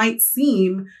though it might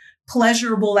seem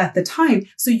pleasurable at the time.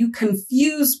 So you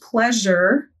confuse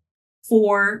pleasure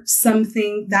for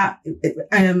something that,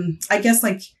 I guess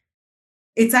like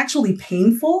it's actually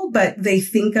painful, but they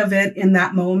think of it in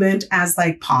that moment as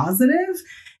like positive.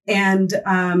 And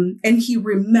he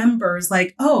remembers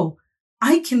like, oh,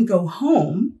 I can go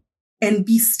home and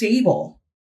be stable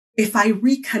if I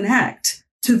reconnect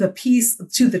to the peace,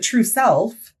 to the true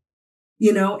self,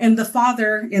 and the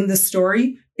father in the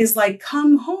story is like,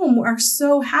 come home. We're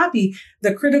so happy.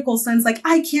 The critical son's like,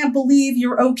 I can't believe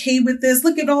you're okay with this.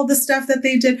 Look at all the stuff that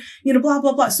they did, blah,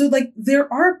 blah, blah. So like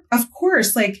there are, of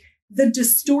course, like the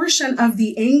distortion of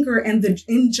the anger and the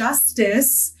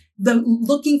injustice the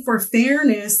looking for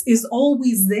fairness is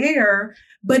always there,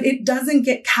 but it doesn't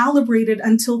get calibrated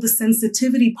until the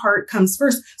sensitivity part comes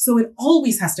first. So it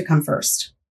always has to come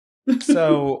first.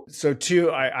 So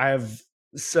two, I have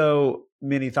so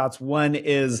many thoughts. One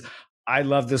is, I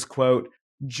love this quote: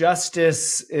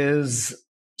 justice is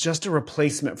just a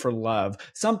replacement for love.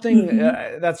 Something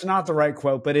that's not the right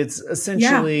quote, but it's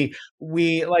essentially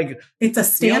it's a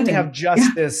stand-in. We only have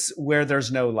justice where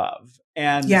there's no love.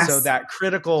 And so that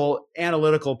critical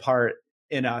analytical part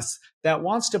in us that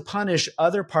wants to punish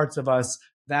other parts of us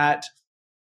that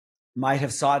might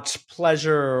have sought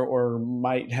pleasure or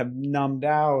might have numbed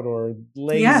out or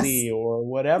lazy or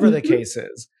whatever the case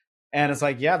is. And it's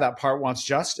like, yeah, that part wants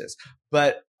justice.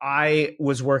 But I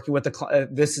was working with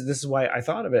this is why I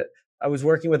thought of it. I was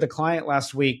working with a client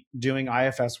last week doing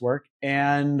IFS work,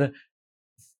 and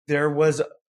there was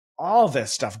all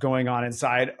this stuff going on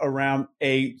inside around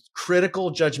a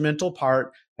critical judgmental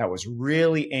part that was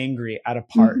really angry at a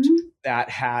part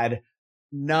that had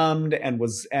numbed and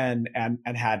was and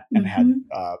had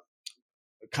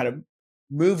kind of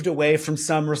moved away from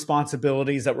some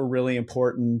responsibilities that were really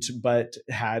important, but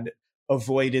had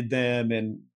avoided them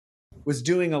and was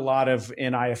doing a lot of,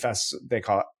 in IFS, they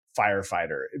call it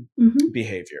firefighter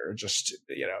behavior, just,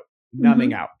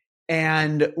 numbing out.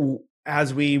 And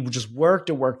as we just worked,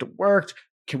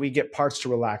 can we get parts to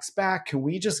relax back? Can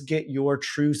we just get your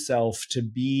true self to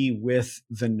be with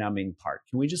the numbing part?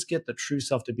 Can we just get the true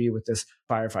self to be with this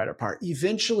firefighter part?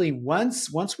 Eventually,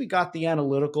 once we got the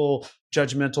analytical,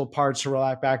 judgmental parts to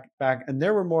relax back, and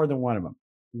there were more than one of them.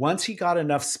 Once he got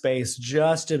enough space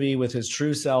just to be with his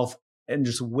true self and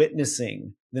just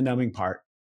witnessing the numbing part,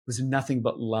 was nothing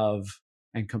but love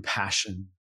and compassion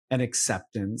and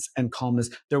acceptance and calmness.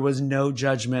 There was no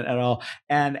judgment at all.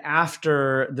 And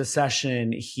after the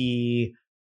session, he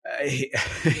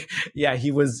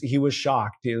was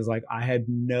shocked. He was like, I had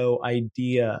no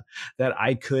idea that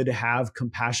I could have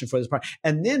compassion for this part.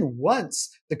 And then once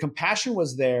the compassion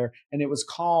was there and it was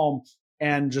calm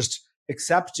and just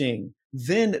accepting,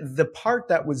 then the part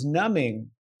that was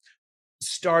numbing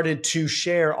started to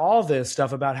share all this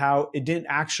stuff about how it didn't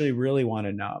actually really want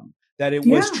to numb, that it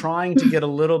was trying to get a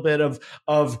little bit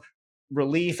of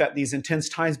relief at these intense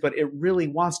times, but it really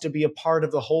wants to be a part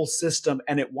of the whole system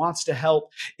and it wants to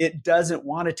help. It doesn't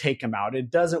want to take him out.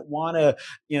 It doesn't want to,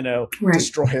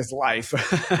 destroy his life.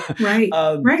 Right.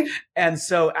 And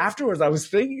so afterwards, I was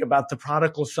thinking about the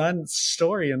prodigal son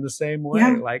story in the same way.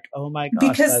 Yeah. Like, oh my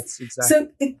gosh, that's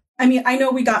exactly. I know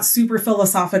we got super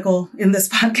philosophical in this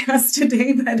podcast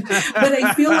today, but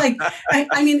I feel like,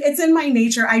 it's in my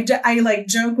nature. I like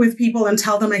joke with people and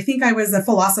tell them, I think I was a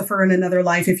philosopher in another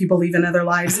life, if you believe in other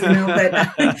lives,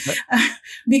 but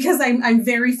because I'm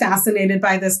very fascinated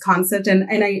by this concept. And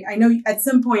I know at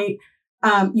some point,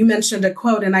 you mentioned a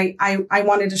quote, and I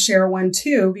wanted to share one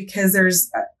too, because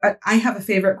I have a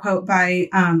favorite quote by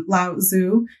Lao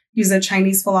Tzu. He's a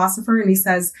Chinese philosopher, and he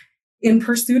says, in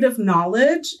pursuit of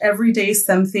knowledge, every day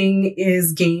something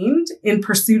is gained. In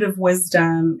pursuit of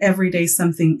wisdom, every day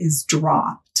something is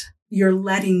dropped. You're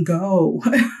letting go.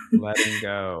 Letting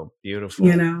go.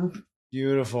 Beautiful.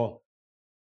 Beautiful.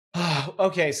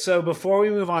 Okay, so before we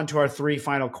move on to our three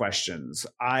final questions,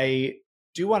 I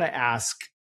do want to ask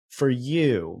for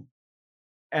you,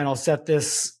 and I'll set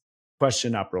this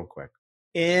question up real quick.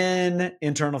 In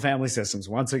internal family systems,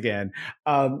 once again,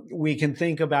 we can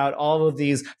think about all of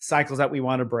these cycles that we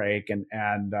want to break, and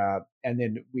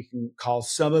then we can call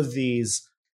some of these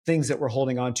things that we're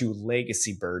holding on to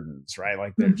legacy burdens, right?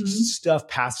 Like they're just stuff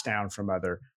passed down from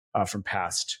from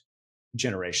past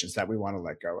generations that we want to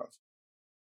let go of.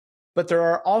 But there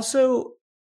are also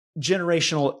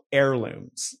generational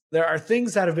heirlooms. There are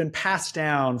things that have been passed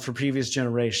down from previous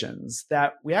generations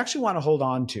that we actually want to hold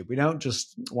on to. We don't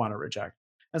just want to reject.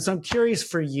 And so I'm curious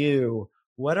for you,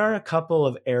 what are a couple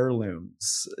of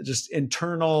heirlooms, just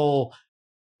internal,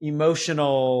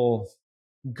 emotional,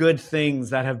 good things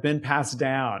that have been passed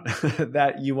down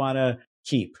that you want to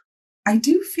keep? I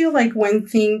do feel like one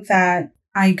thing that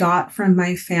I got from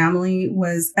my family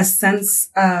was a sense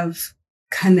of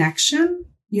connection,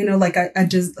 like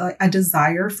a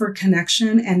desire for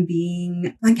connection and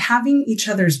being like having each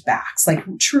other's backs, like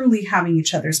truly having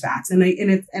each other's backs. And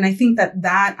I think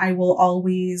that I will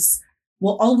always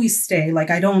stay. Like,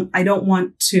 I don't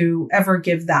want to ever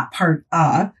give that part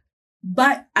up.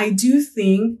 But I do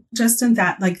think, Justin,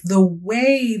 that like the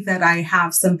way that I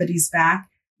have somebody's back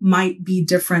might be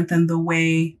different than the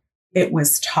way it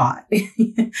was taught. But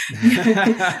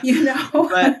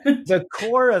the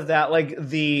core of that, like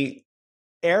the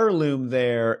heirloom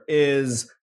there,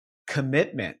 is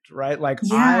commitment, right? Like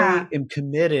I am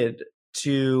committed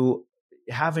to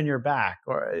having your back,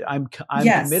 or I'm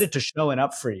Yes. committed to showing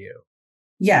up for you.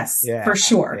 Yes, Yeah. for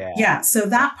sure. Yeah. Yeah. So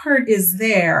that part is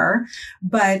there,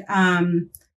 but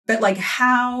like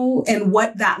how and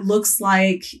what that looks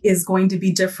like is going to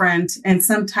be different. And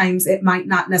sometimes it might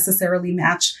not necessarily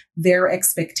match their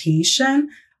expectation,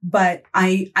 but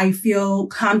I feel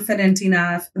confident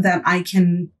enough that I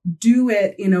can do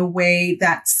it in a way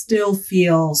that still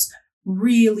feels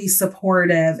really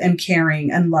supportive and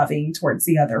caring and loving towards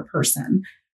the other person.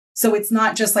 So it's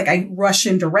not just like I rush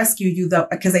in to rescue you, though,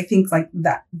 because I think like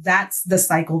that's the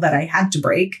cycle that I had to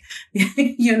break,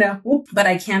 but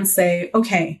I can say,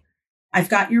 okay, I've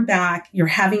got your back. You're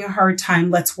having a hard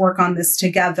time. Let's work on this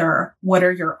together. What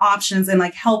are your options? And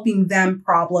like helping them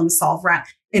problem solve.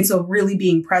 And so really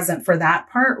being present for that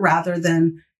part rather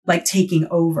than like taking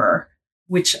over,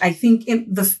 which I think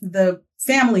the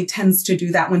family tends to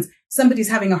do that when somebody's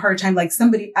having a hard time, like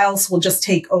somebody else will just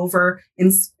take over.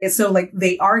 And so like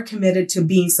they are committed to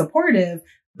being supportive,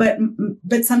 but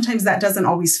sometimes that doesn't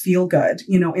always feel good,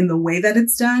 in the way that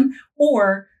it's done,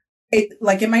 or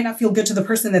it might not feel good to the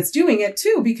person that's doing it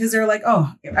too, because they're like,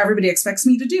 oh, everybody expects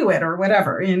me to do it or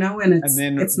whatever, and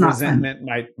then it's not resentment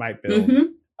fun. might build.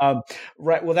 Mm-hmm.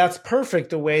 Right. Well, that's perfect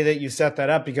the way that you set that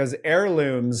up, because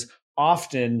heirlooms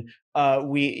often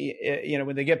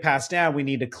when they get passed down, we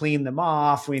need to clean them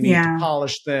off. We need to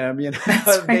polish them.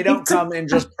 Right. They don't come in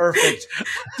just perfect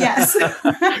yes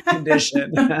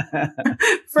condition.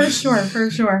 For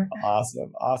sure.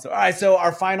 Awesome. All right. So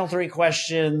our final 3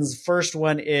 questions. First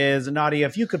one is, Nadia,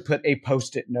 if you could put a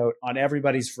Post-it note on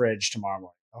everybody's fridge tomorrow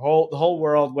morning, the whole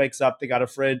world wakes up, they got a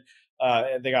fridge.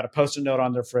 They got a Post-it note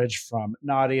on their fridge from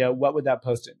Nadia. What would that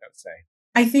Post-it note say?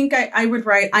 I think I would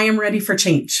write, I am ready for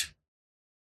change.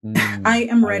 I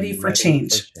am ready for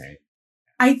change.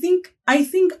 I think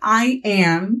I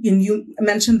am, and you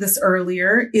mentioned this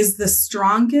earlier, is the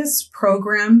strongest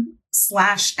program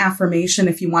 / affirmation,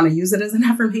 if you want to use it as an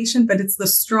affirmation, but it's the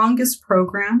strongest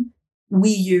program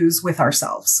we use with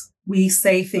ourselves. We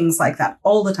say things like that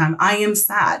all the time. I am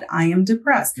sad. I am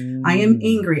depressed. I am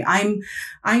angry. I'm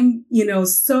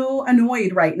so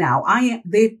annoyed right now.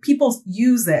 People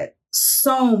use it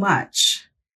so much.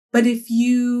 But if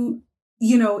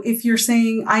if you're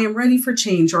saying I am ready for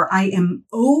change, or I am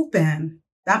open,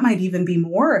 that might even be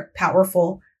more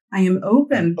powerful. I am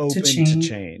open to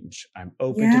change. I'm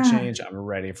open to change. I'm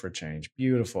ready for change.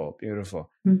 Beautiful.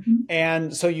 Mm-hmm.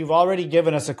 And so you've already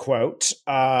given us a quote,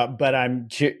 but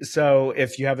so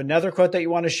if you have another quote that you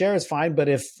want to share, it's fine. But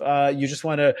if you just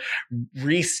want to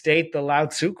restate the Lao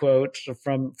Tzu quote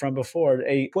from before,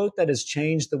 a quote that has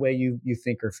changed the way you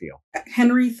think or feel.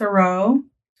 Henry Thoreau,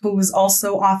 who was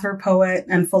also author, poet,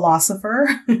 and philosopher.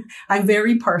 I'm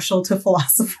very partial to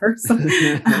philosophers.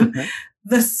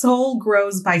 The soul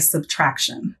grows by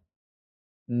subtraction.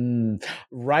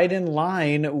 Right in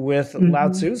line with Lao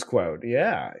Tzu's quote.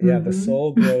 Yeah. The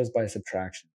soul grows by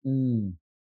subtraction.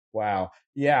 Wow.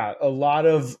 Yeah. A lot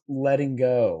of letting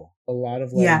go.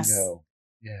 Go.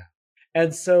 Yeah.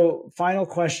 And so, final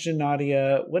question,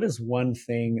 Nadia, what is one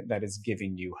thing that is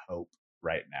giving you hope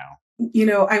right now?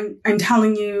 I'm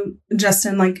telling you,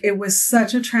 Justin, like it was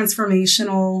such a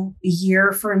transformational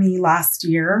year for me last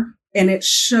year, and it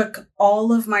shook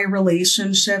all of my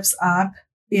relationships up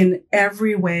in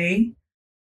every way.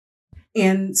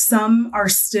 And some are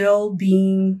still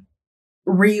being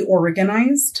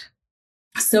reorganized.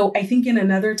 So I think in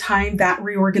another time that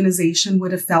reorganization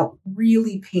would have felt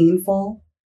really painful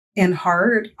and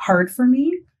hard for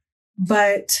me.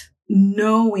 But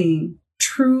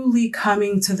truly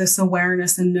coming to this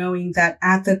awareness and knowing that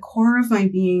at the core of my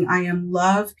being, I am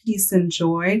love, peace, and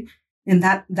joy, and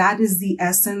that is the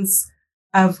essence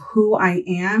of who I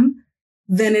am,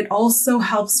 then it also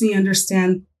helps me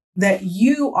understand that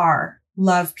you are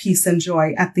love, peace, and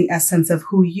joy at the essence of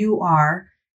who you are.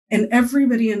 And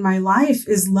everybody in my life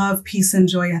is love, peace, and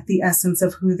joy at the essence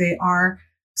of who they are.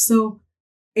 So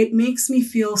it makes me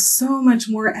feel so much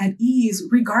more at ease,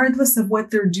 regardless of what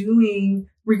they're doing,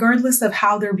 regardless of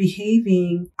how they're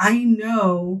behaving. I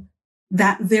know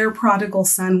that their prodigal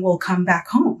son will come back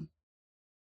home.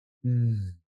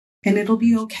 And it'll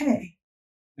be okay.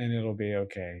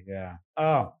 Yeah.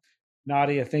 Oh,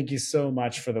 Nadia, thank you so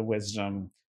much for the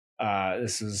wisdom.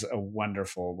 This is a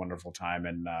wonderful, wonderful time.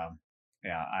 And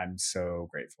I'm so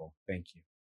grateful. Thank you.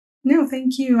 No,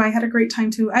 thank you. I had a great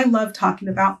time too. I love talking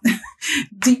about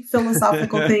deep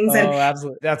philosophical things. Oh,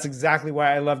 absolutely. That's exactly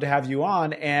why I love to have you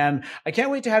on. And I can't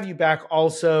wait to have you back.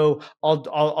 Also,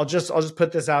 I'll just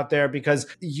put this out there because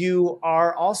you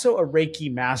are also a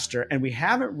Reiki master and we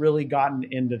haven't really gotten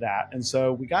into that. And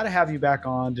so we got to have you back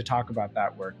on to talk about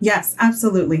that work. Yes,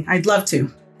 absolutely. I'd love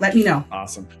to. Let me know.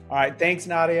 Awesome. All right. Thanks,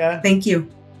 Nadia. Thank you.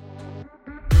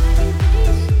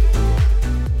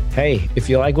 Hey, if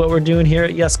you like what we're doing here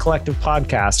at Yes Collective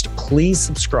Podcast, please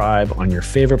subscribe on your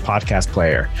favorite podcast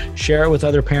player, share it with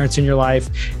other parents in your life,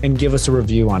 and give us a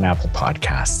review on Apple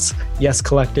Podcasts. Yes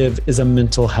Collective is a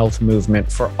mental health movement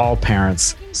for all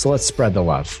parents, so let's spread the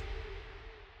love.